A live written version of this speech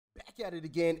At it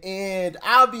again, and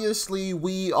obviously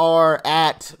we are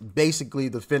at basically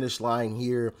the finish line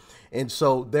here, and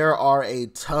so there are a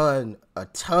ton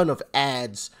of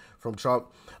ads from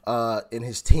Trump and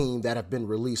his team that have been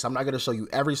released. I'm not going to show you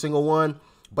every single one,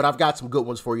 but I've got some good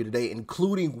ones for you today,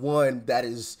 including one that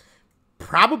is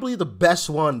probably the best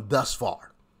one thus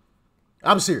far.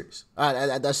 I'm serious.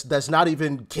 That's not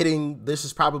even kidding. This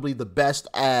is probably the best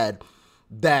ad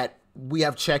that we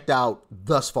have checked out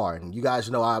thus far, and you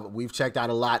guys know we've checked out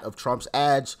a lot of Trump's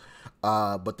ads,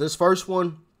 but this first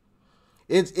one,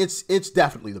 it's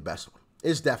definitely the best one.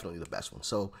 It's definitely the best one.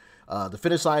 So the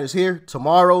finish line is here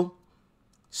tomorrow.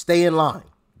 Stay in line.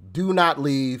 Do not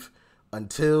leave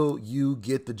until you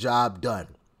get the job done.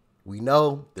 We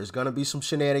know there's gonna be some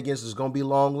shenanigans. There's gonna be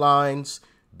long lines.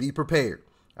 Be prepared.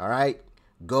 All right.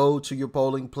 Go to your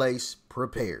polling place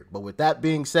prepared. But with that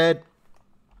being said,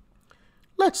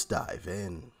 let's dive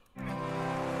in.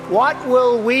 What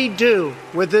will we do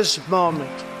with this moment?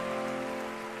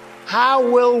 How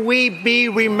will we be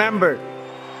remembered?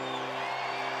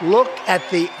 Look at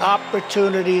the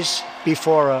opportunities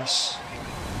before us.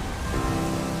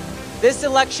 This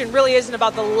election really isn't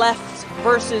about the left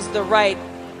versus the right.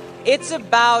 It's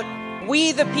about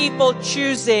we the people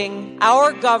choosing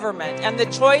our government and the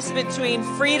choice between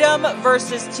freedom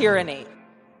versus tyranny.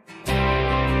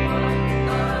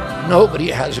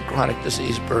 Nobody has a chronic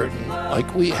disease burden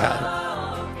like we have.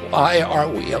 Why are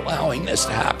we allowing this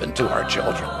to happen to our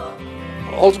children?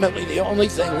 Ultimately, the only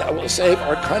thing that will save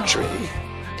our country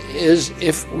is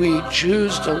if we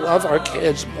choose to love our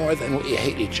kids more than we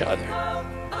hate each other.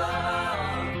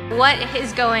 What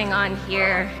is going on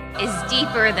here is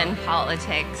deeper than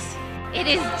politics. It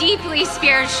is deeply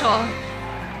spiritual.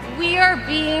 We are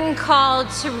being called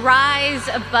to rise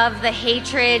above the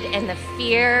hatred and the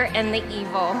fear and the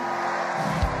evil.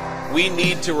 We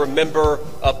need to remember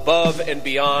above and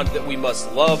beyond that we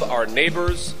must love our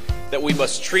neighbors, that we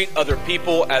must treat other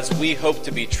people as we hope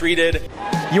to be treated.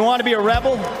 You want to be a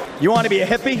rebel? You want to be a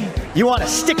hippie? You want to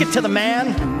stick it to the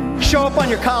man? Show up on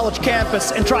your college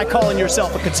campus and try calling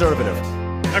yourself a conservative.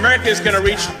 America is going to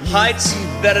reach heights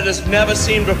that it has never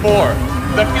seen before.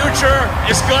 The future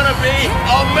is going to be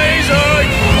amazing!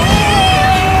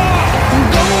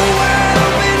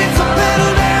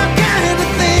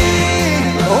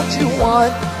 Don't you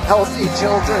want healthy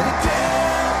children?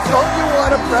 Don't you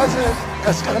want a president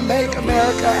that's going to make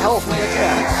America healthy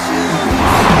again?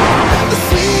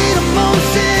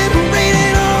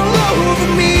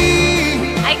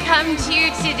 I come to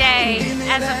you today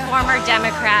as a former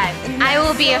Democrat. I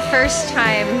will be a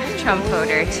first-time Trump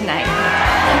voter tonight.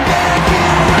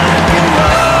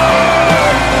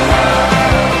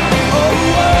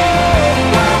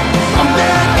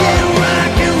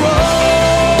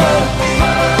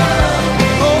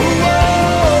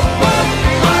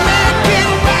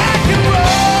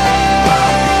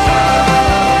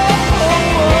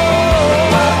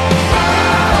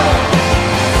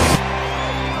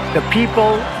 The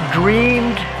people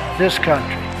dreamed this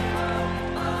country,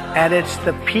 and it's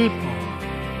the people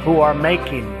who are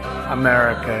making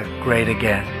America great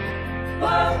again.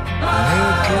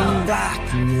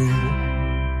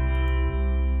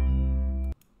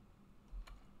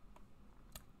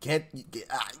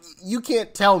 You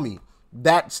can't tell me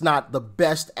that's not the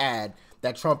best ad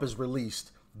that Trump has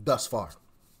released thus far.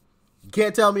 You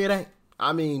can't tell me it ain't.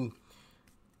 I mean,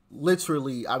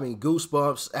 literally,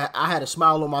 goosebumps. I had a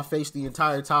smile on my face the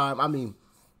entire time. I mean,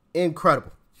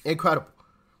 incredible, incredible.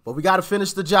 But we got to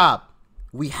finish the job.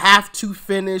 We have to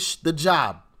finish the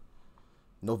job.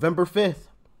 November 5th.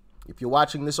 If you're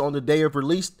watching this on the day of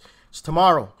release, it's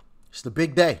tomorrow. It's the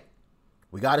big day.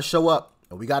 We got to show up,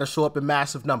 and we got to show up in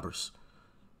massive numbers.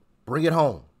 Bring it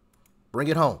home. Bring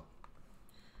it home.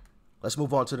 Let's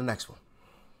move on to the next one.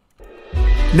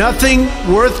 Nothing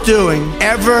worth doing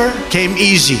ever came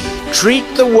easy. Treat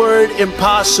the word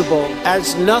impossible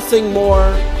as nothing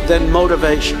more than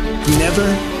motivation. Never,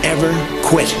 ever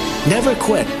quit. Never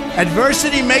quit.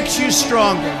 Adversity makes you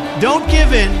stronger. Don't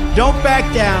give in, don't back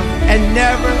down, and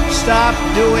never stop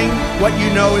doing what you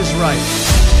know is right.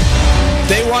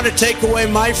 They want to take away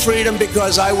my freedom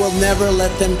because I will never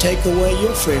let them take away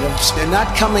your freedoms. They're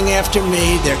not coming after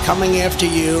me, they're coming after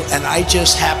you, and I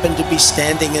just happen to be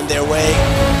standing in their way.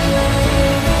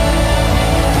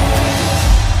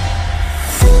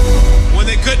 When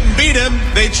they couldn't beat him,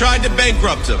 they tried to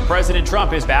bankrupt him. President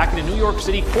Trump is back in a New York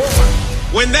City courtroom.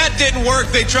 When that didn't work,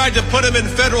 they tried to put him in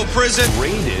federal prison.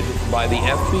 Raided by the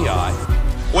FBI.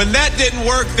 When that didn't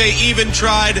work, they even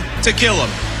tried to kill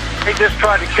him. They just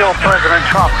tried to kill President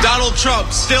Trump. Donald Trump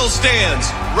still stands,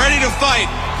 ready to fight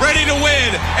ready to win,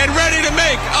 and ready to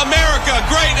make America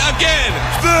great again.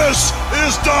 This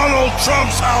is Donald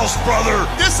Trump's house, brother.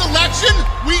 This election,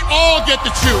 we all get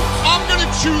to choose. I'm going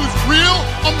to choose real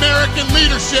American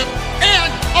leadership and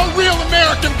a real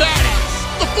American badass.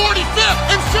 The 45th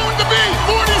and soon to be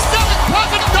 47th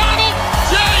President Donald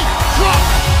J. Trump.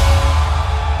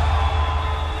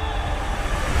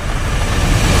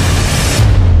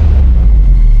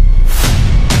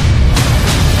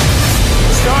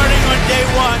 Starting on day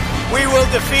one, we will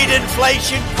defeat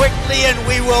inflation quickly and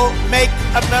we will make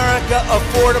America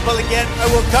affordable again. I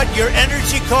will cut your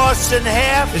energy costs in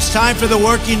half. It's time for the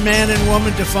working man and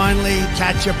woman to finally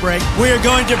catch a break. We are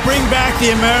going to bring back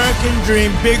the American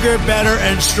dream, bigger, better,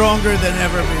 and stronger than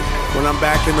ever before. When I'm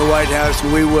back in the White House,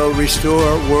 we will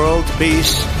restore world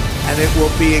peace, and it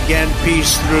will be again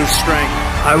peace through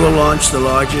strength. I will launch the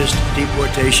largest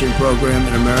deportation program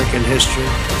in American history.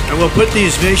 And we'll put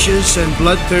these vicious and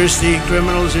bloodthirsty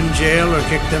criminals in jail or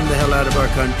kick them the hell out of our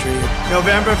country.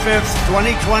 November 5th,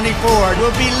 2024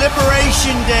 will be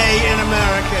Liberation Day in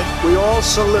America. We all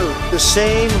salute the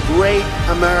same great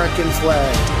American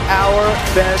flag. Our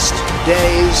best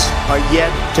days are yet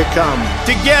to come.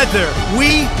 Together,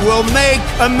 we will make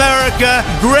America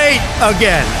great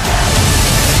again.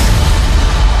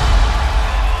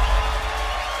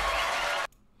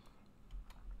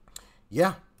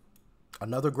 Yeah,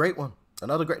 another great one.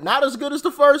 Another great, not as good as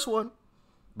the first one,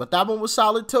 but that one was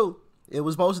solid too. It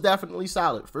was most definitely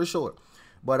solid, for sure.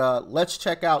 But let's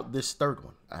check out this third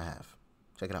one I have.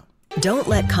 Check it out. Don't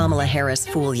let Kamala Harris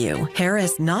fool you.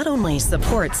 Harris not only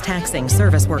supports taxing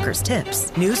service workers'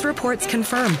 tips, news reports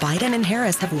confirm Biden and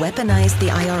Harris have weaponized the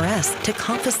IRS to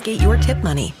confiscate your tip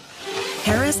money.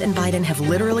 Harris and Biden have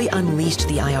literally unleashed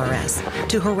the IRS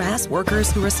to harass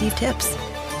workers who receive tips.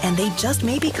 And they just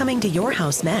may be coming to your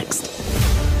house next.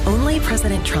 Only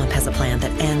President Trump has a plan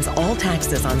that ends all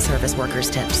taxes on service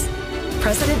workers' tips.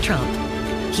 President Trump,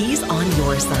 he's on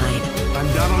your side. I'm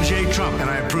Donald J. Trump, and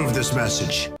I approve this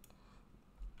message.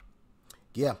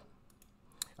 Yeah.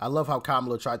 I love how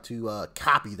Kamala tried to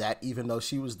copy that, even though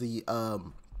she was the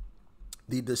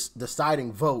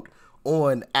deciding vote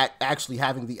on actually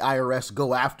having the IRS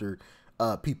go after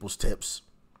people's tips.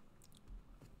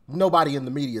 Nobody in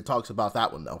the media talks about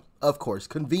that one, though. Of course,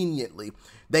 conveniently,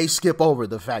 they skip over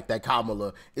the fact that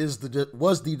Kamala was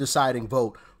the deciding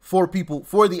vote for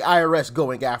the IRS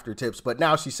going after tips. But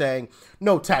now she's saying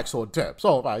no tax on tips.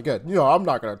 Oh my God, I'm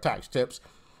not going to tax tips.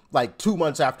 Like 2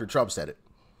 months after Trump said it.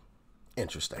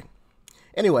 Interesting.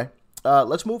 Anyway,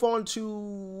 let's move on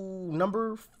to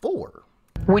number 4.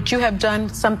 Would you have done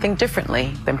something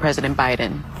differently than President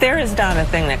Biden? There is not a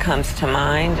thing that comes to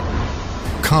mind.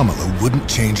 Kamala wouldn't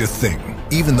change a thing,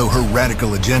 even though her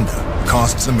radical agenda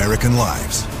costs American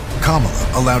lives.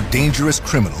 Kamala allowed dangerous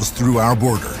criminals through our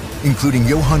border, including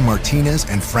Johan Martinez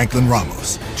and Franklin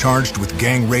Ramos, charged with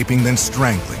gang raping then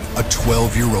strangling a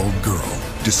 12-year-old girl,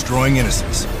 destroying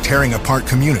innocents, tearing apart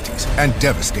communities, and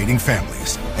devastating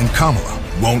families. And Kamala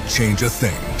won't change a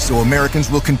thing, so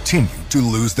Americans will continue to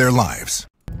lose their lives.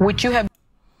 Would you have...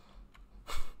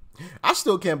 I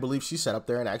still can't believe she sat up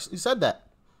there and actually said that.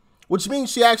 Which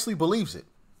means she actually believes it.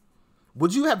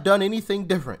 Would you have done anything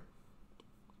different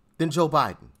than Joe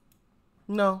Biden?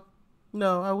 No,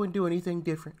 I wouldn't do anything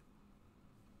different.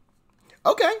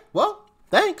 Okay, well,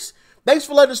 thanks. Thanks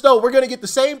for letting us know. We're going to get the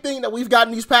same thing that we've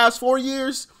gotten these past 4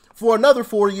 years for another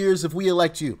 4 years if we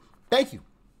elect you. Thank you.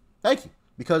 Thank you.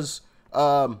 Because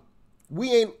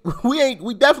we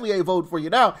definitely ain't voting for you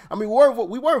now. I mean,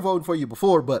 we weren't voting for you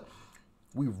before, but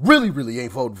we really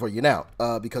ain't voting for you now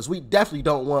because we definitely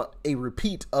don't want a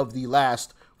repeat of the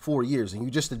last 4 years. And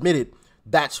you just admitted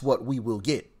that's what we will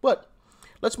get. But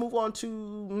let's move on to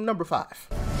number 5.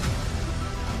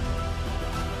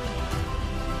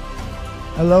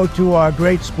 Hello to our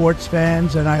great sports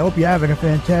fans, and I hope you're having a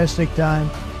fantastic time.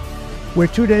 We're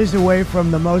 2 days away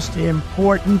from the most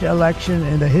important election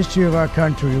in the history of our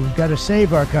country. We've got to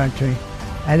save our country,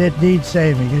 and it needs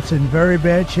saving. It's in very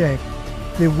bad shape.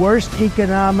 The worst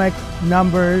economic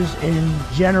numbers in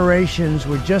generations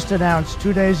were just announced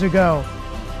 2 days ago.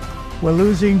 We're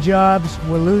losing jobs,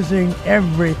 we're losing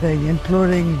everything,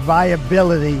 including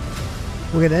viability.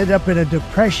 We're going to end up in a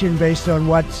depression based on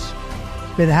what's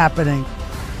been happening.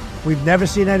 We've never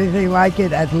seen anything like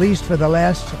it, at least for the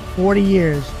last 40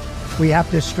 years. We have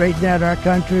to straighten out our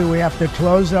country. We have to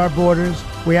close our borders.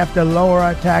 We have to lower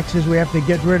our taxes. We have to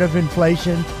get rid of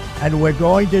inflation, and we're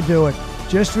going to do it.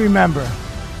 Just remember,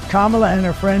 Kamala and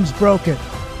her friends broke it.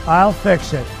 I'll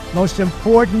fix it. Most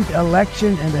important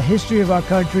election in the history of our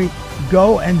country.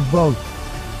 Go and vote.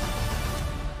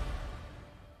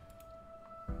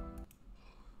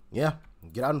 Yeah,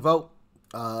 get out and vote.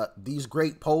 These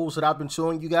great polls that I've been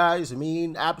showing you guys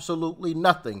mean absolutely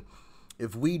nothing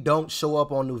if we don't show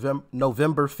up on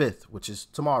November 5th, which is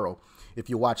tomorrow, if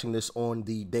you're watching this on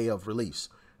the day of release.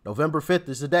 November 5th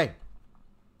is the day.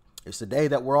 It's the day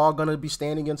that we're all going to be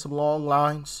standing in some long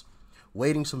lines,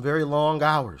 waiting some very long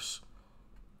hours.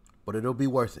 But it'll be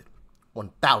worth it,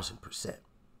 1,000%.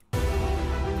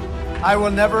 I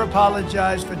will never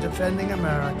apologize for defending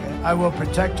America. I will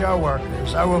protect our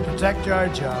workers. I will protect our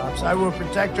jobs. I will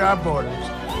protect our borders.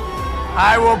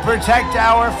 I will protect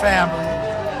our families.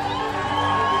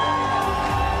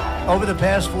 Over the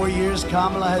past 4 years,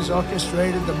 Kamala has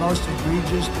orchestrated the most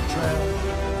egregious betrayal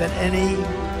that any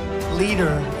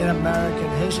leader in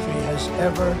American history has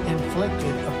ever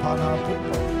inflicted upon our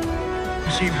people.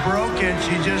 She broke it.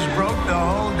 She just broke the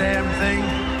whole damn thing.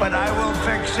 But I will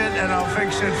fix it, and I'll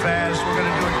fix it fast. We're going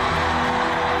to do it.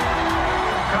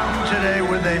 Come today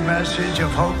with a message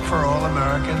of hope for all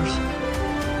Americans.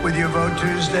 With your vote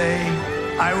Tuesday,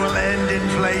 I will end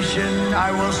inflation.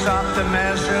 I will stop the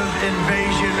massive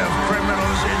invasion of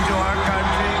criminals into our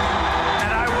country. And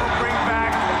I will bring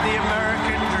back the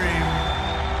American dream.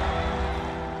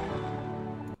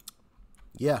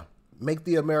 Yeah, make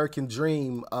the American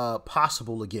dream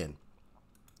possible again.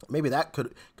 Maybe that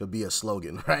could be a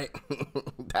slogan, right?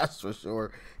 That's for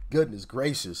sure. Goodness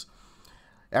gracious.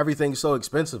 Everything's so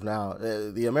expensive now.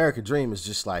 The American dream is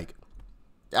just like,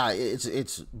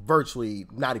 it's virtually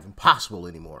not even possible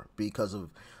anymore because of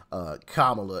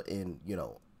Kamala and, you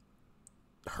know,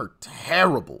 her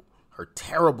terrible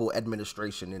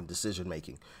administration and decision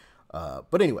making.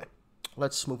 But anyway,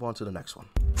 let's move on to the next one.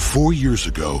 4 years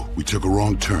ago, we took a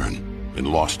wrong turn and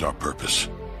lost our purpose.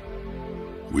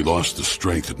 We lost the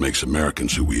strength that makes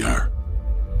Americans who we are.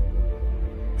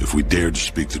 If we dared to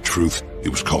speak the truth, it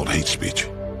was called hate speech,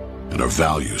 and our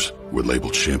values were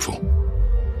labeled shameful.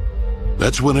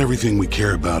 That's when everything we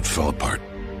care about fell apart.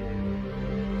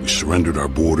 We surrendered our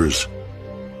borders,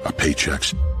 our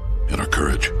paychecks, and our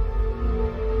courage.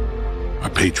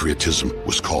 Our patriotism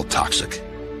was called toxic.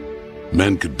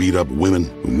 Men could beat up women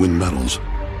and win medals,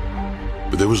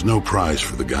 but there was no prize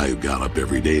for the guy who got up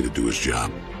every day to do his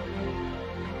job.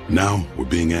 Now we're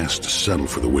being asked to settle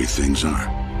for the way things are.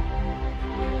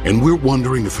 And we're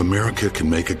wondering if America can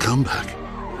make a comeback.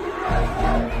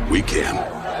 We can.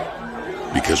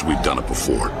 Because we've done it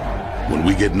before. When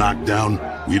we get knocked down,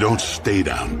 we don't stay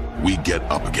down. We get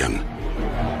up again.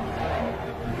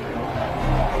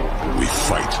 We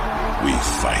fight. We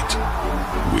fight.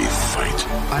 We fight.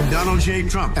 I'm Donald J.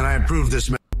 Trump, and I approve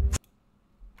this.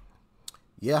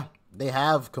 Yeah, they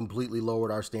have completely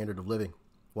lowered our standard of living.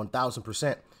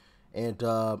 1,000%. And,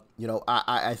 you know,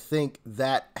 I think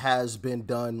that has been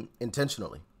done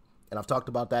intentionally. And I've talked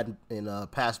about that in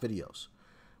past videos.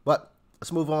 But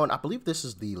let's move on. I believe this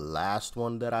is the last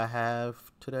one that I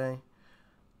have today.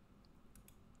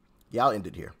 Yeah, I'll end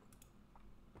it here.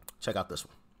 Check out this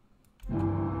one.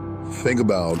 Think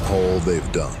about all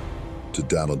they've done to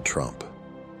Donald Trump.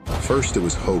 First, it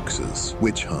was hoaxes,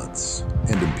 witch hunts,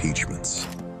 and impeachments.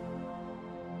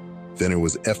 Then it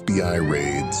was FBI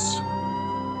raids,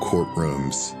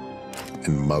 courtrooms,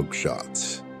 and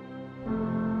mugshots.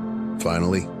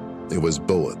 Finally, it was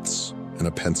bullets in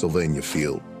a Pennsylvania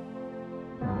field.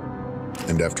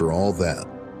 And after all that,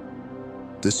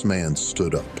 this man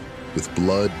stood up with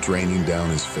blood draining down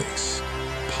his face,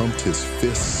 pumped his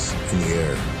fists in the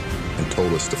air, and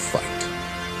told us to fight.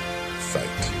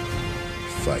 Fight.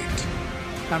 Fight.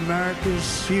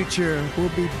 America's future will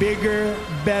be bigger,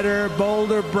 better,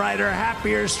 bolder, brighter,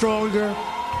 happier, stronger,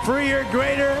 freer,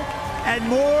 greater, and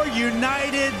more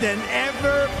united than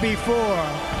ever before.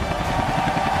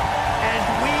 And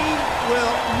we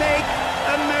will make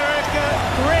America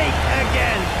great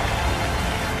again.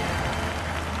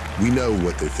 We know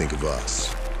what they think of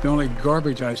us. The only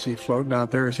garbage I see floating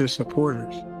out there is his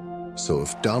supporters. So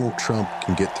if Donald Trump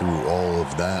can get through all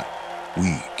of that,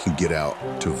 we can get out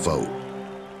to vote.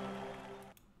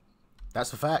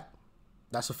 That's a fact.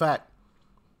 That's a fact.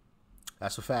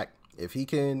 That's a fact. If he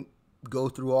can go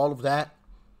through all of that,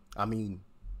 I mean,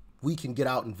 we can get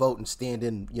out and vote and stand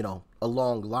in, you know, a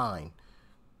long line.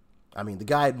 I mean, the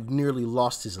guy nearly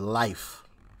lost his life.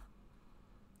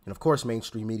 And of course,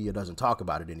 mainstream media doesn't talk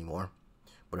about it anymore.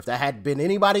 But if that had been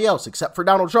anybody else except for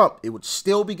Donald Trump, it would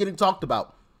still be getting talked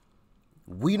about.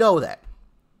 We know that.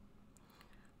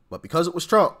 But because it was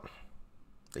Trump,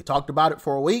 they talked about it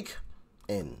for a week.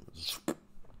 And I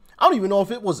don't even know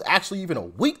if it was actually even a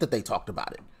week that they talked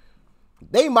about it.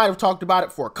 They might have talked about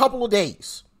it for a couple of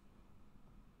days.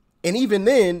 And even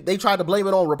then, they tried to blame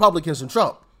it on Republicans and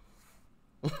Trump.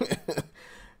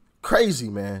 Crazy,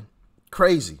 man.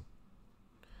 Crazy.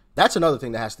 That's another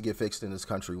thing that has to get fixed in this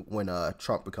country when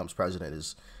Trump becomes president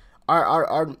is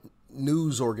our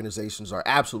news organizations are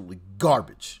absolutely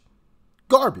garbage.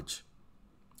 Garbage.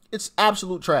 It's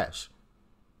absolute trash.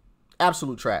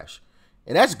 Absolute trash.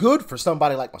 And that's good for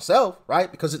somebody like myself,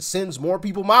 right? Because it sends more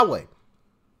people my way.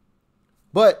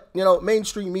 But, you know,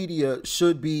 mainstream media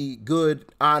should be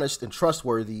good, honest, and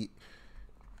trustworthy.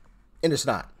 And it's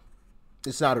not.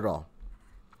 It's not at all.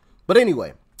 But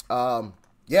anyway,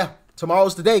 yeah,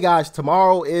 tomorrow's the day, guys.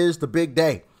 Tomorrow is the big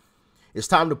day. It's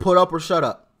time to put up or shut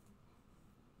up.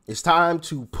 It's time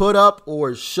to put up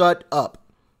or shut up.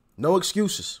 No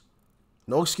excuses.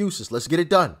 No excuses. Let's get it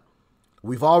done.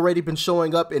 We've already been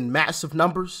showing up in massive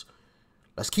numbers.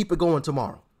 Let's keep it going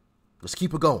tomorrow. Let's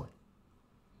keep it going.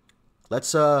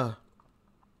 Let's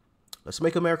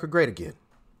make America great again.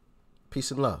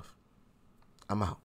 Peace and love. I'm out.